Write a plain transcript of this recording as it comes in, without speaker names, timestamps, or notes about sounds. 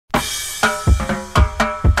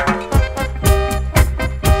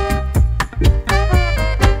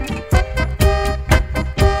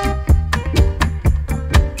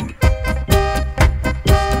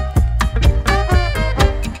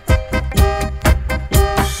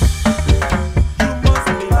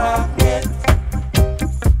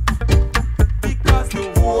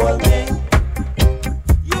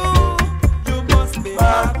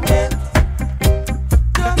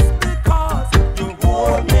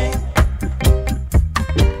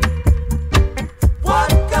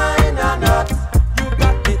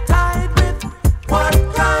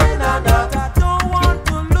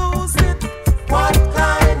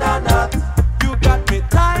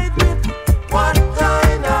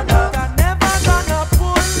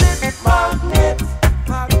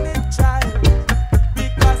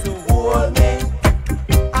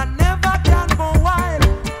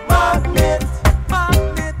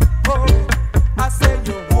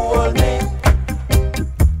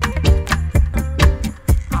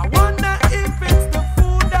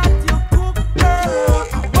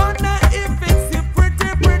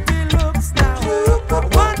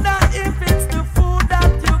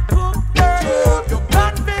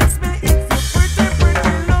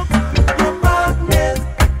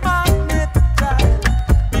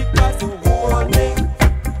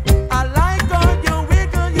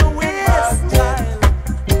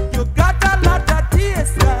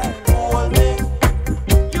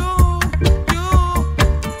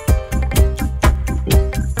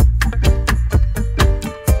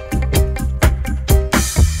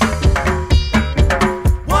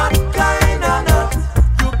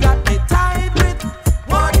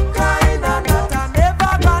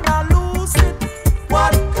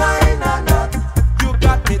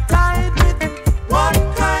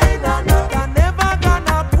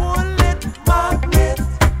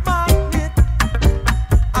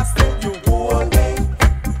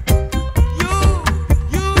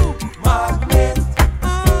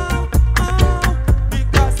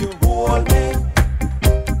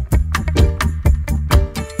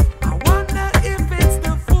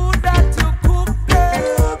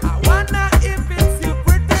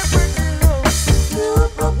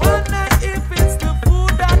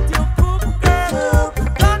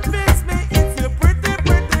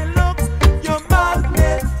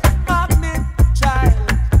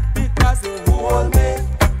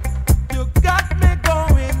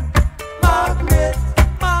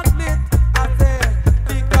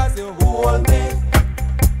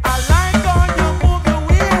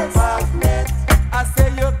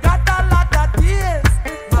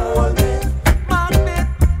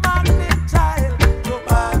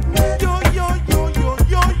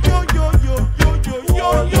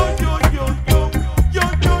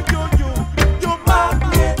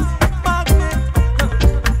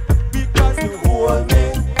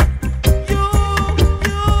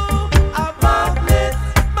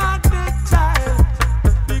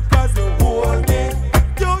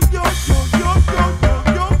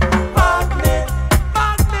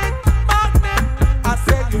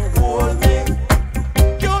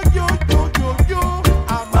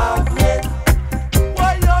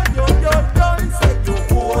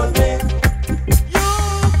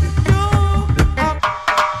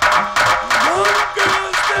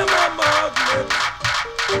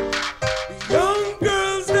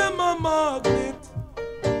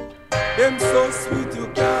so sweet you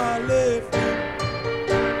can't live.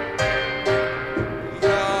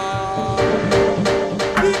 Yeah.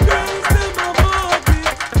 The girls them a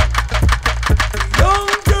magnet.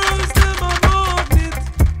 Young girls them a magnet.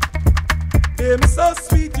 Them so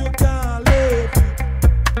sweet you can't live.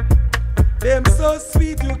 Them so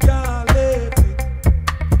sweet you can't live.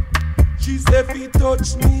 She said if you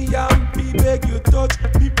touch me and be beg you touch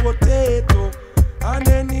me potato. And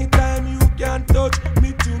anytime you can touch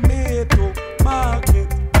me tomato.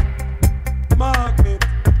 Magnet, magnet,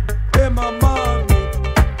 them a magnet.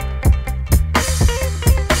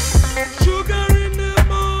 Sugar in the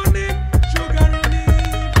morning, sugar in the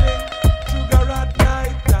evening, sugar at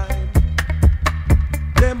night time.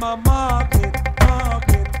 Them a magnet,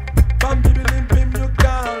 magnet. From the limp you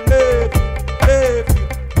can't live it, live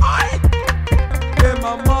it. Aye. Them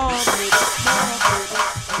a magnet, magnet.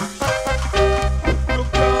 You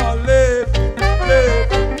can't live it,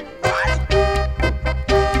 live it. Aye.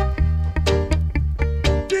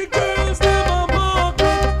 The girls them a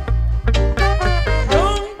magnet.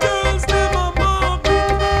 Young girls them a magnet.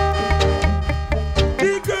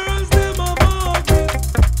 The girls them a magnet.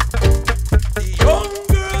 The young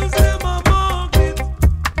girls them a magnet.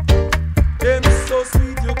 Them so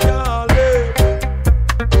sweet you can't live.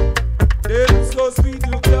 Them so sweet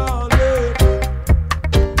you can't live.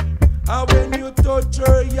 And when you touch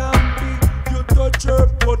her yampi, you touch her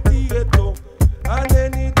potato. And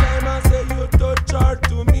anytime I say you touch her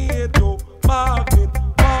tomato, magnet,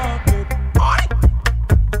 magnet, aye.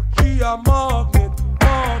 She a magnet.